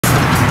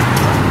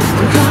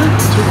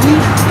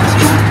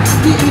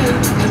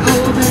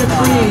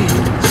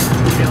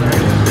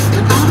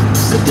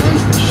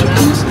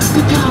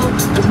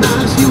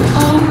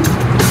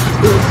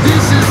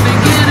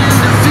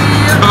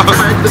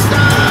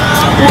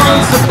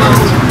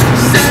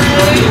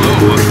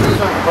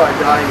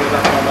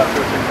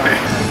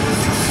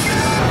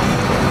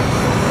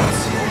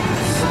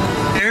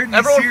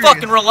Everyone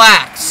fucking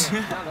relax.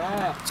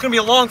 It's gonna be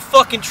a long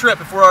fucking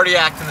trip if we're already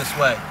acting this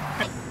way.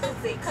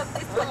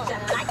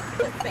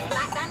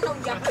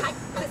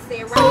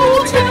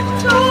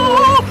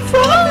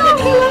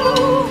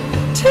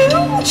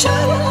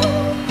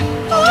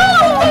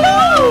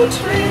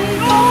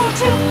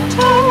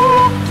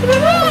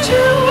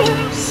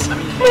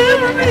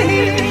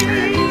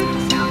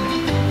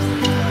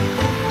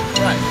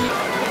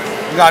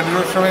 You gotta do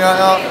this for me right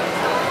now.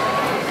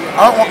 I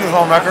don't want this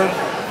on record.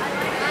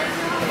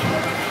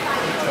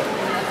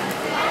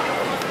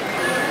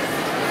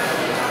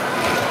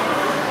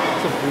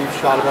 It's a brief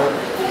shot of it.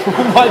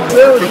 Oh my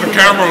god. Put the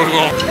camera on.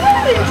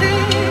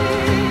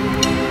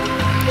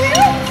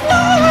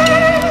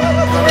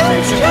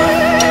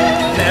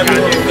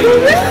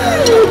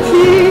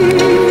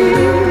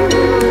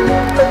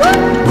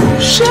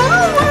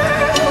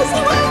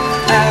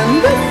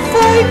 And the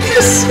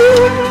focus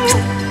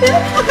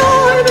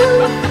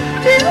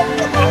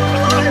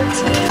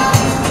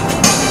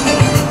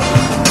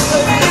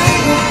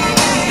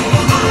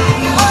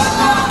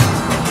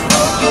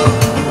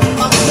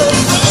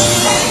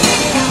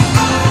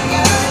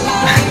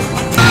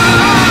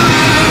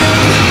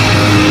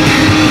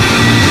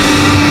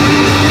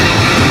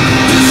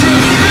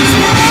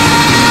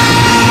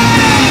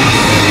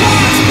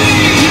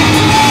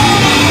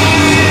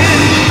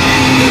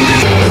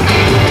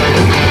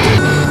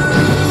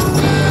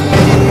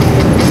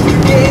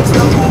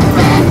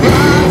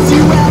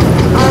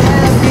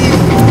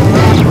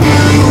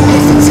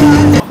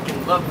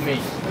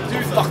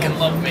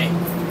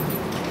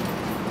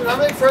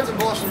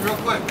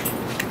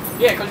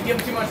Yeah, because you give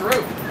him too much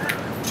rope.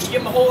 You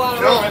give him a whole lot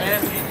of rope,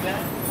 man.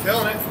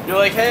 Killing it. You're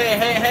like, hey,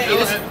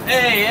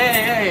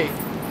 hey.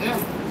 Yeah.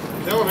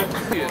 Killing it.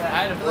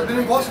 I've been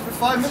in Boston for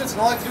 5 minutes and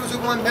all I have to do is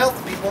open my mouth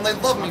to people and they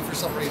love me for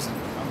some reason.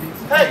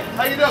 Hey,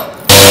 how you doing?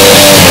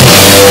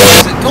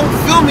 Don't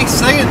film me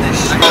saying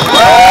this shit.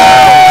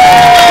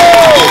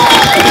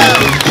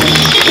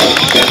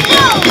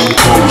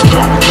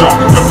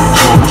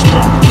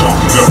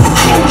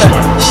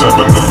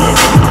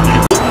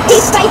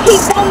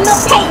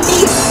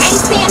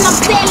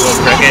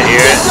 I can't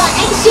hear it.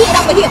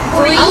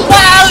 I'm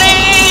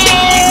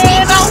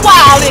wildin', I'm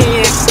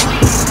wildin'.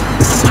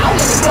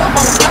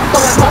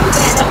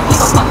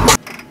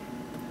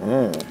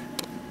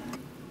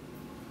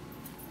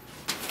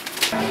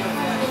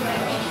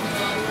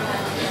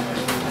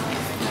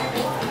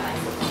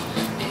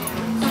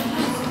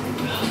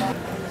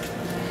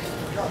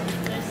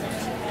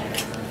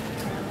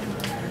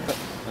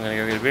 I'm gonna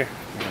go get a beer.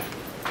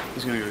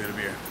 He's gonna go get a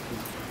beer.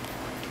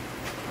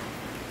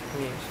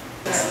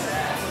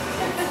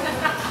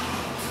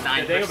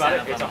 The thing about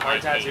it, it's a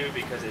hard tattoo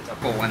because it's a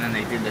cool one, and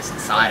they did this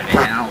inside of it,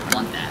 and I don't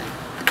want that.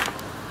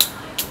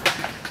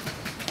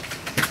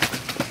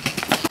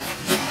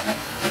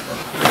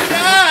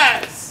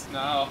 Yes!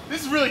 No.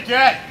 This is really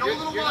good. Go a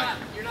little wide.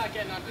 You're not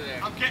getting under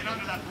there. I'm getting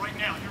under that right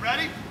now. You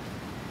ready?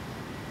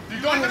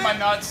 Dude, don't hit my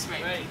nuts.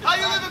 Ready. How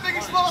you living, big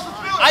and small?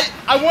 Let's do it.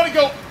 I want to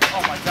go.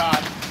 Oh my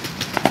god.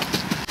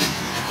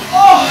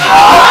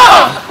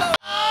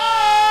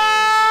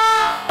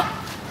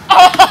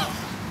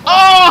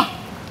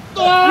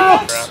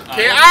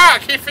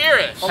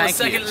 KFtv. On the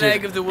second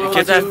leg of the world.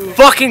 Get that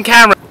fucking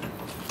camera.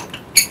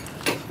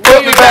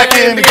 Put me back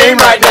in the game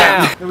right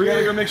now. We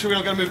gotta go make sure we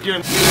don't gotta move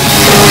gear.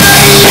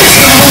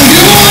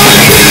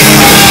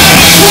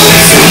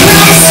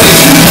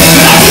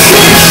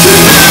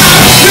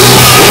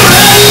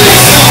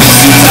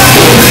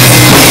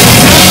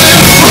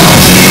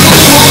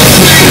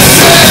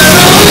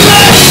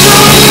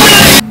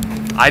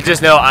 I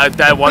just know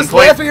at one Just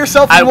point, laugh at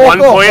yourself at and walk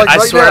one off, point, like I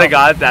right swear now. to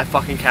God, that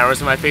fucking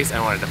camera's in my face. I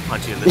wanted to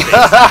punch you in the face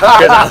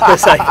because I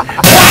was like,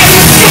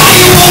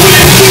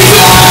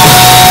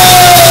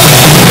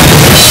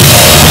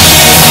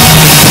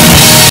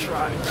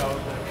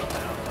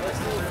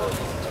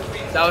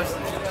 That was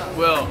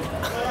Will.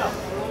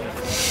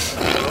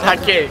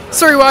 Not Kate.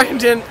 Sorry,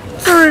 Washington.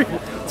 Sorry.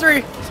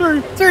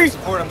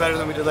 Support him better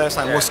than we did last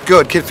time. What's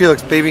good?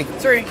 KidFelix, baby.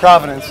 Sorry.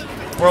 Providence.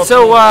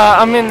 So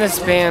I'm in this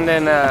band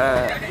and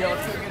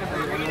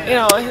you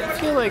know, I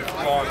feel like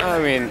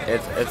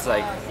it's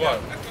like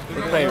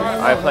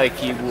I play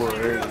keyboard.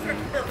 And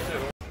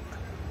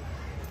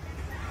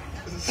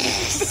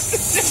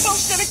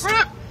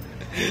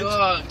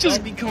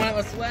Just be coming out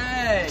with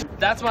swag.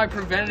 That's my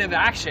preventative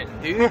action,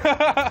 dude.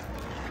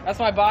 That's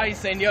my body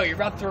saying, yo, you're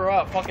about to throw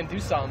up. Fucking do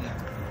something.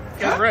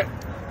 Get rip.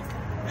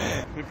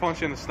 We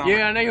punch you in the stomach.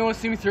 Yeah, I know you want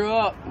to see me throw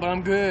up, but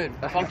I'm good.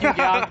 Fuck you,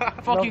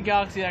 fuck you,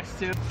 Galaxy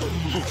X2.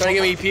 Trying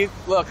to get me puke?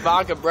 Look,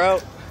 vodka, bro.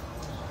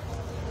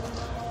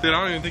 Dude, I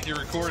don't even think you're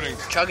recording.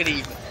 Chug it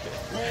even.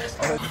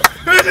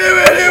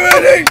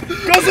 Andy!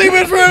 Go sleep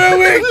in for a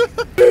week!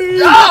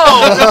 No!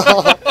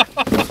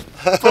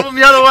 Put him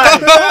the other way!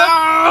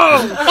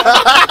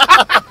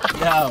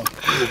 No.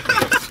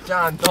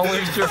 John, don't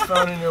lose your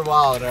phone and your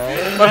wallet,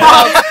 alright?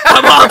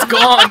 My mom's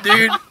gone,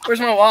 dude. Where's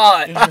my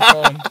wallet? Here's your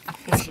phone.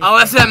 Oh,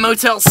 that's at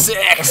Motel 6.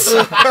 Here's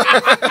your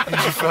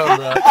phone,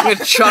 bro. I'm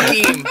gonna chuck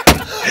him.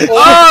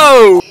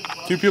 Oh!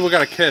 Two people got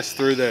to kiss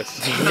through this.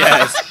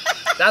 Yes.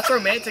 That's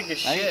romantic as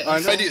shit. I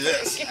do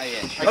this.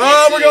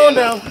 Oh, we're going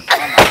down.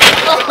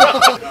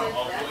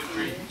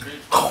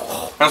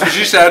 That's what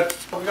she said.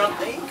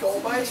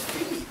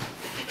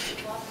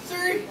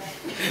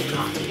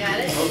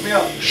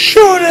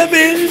 Should have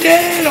been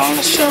dead on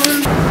the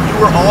sun. You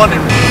were on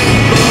it.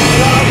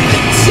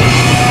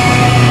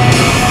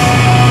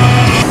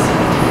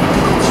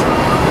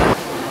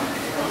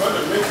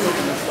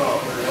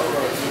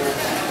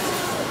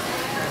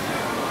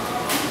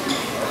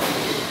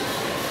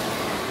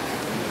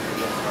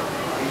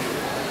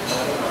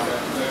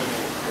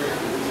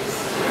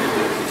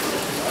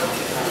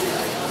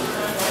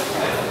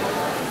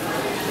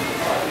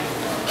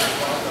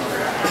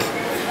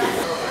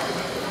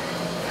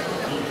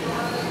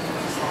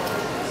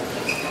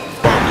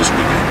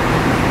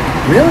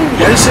 Really? Why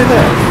did you say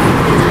that?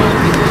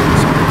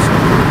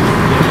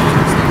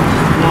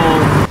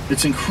 Well,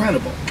 it's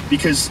incredible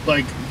because,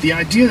 like, the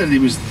idea that he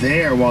was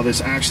there while this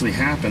actually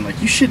happened,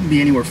 like, you shouldn't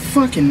be anywhere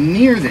fucking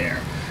near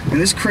there.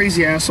 And this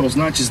crazy asshole's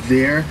not just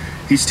there,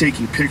 he's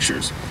taking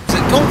pictures.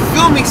 Don't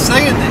film me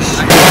saying this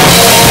shit.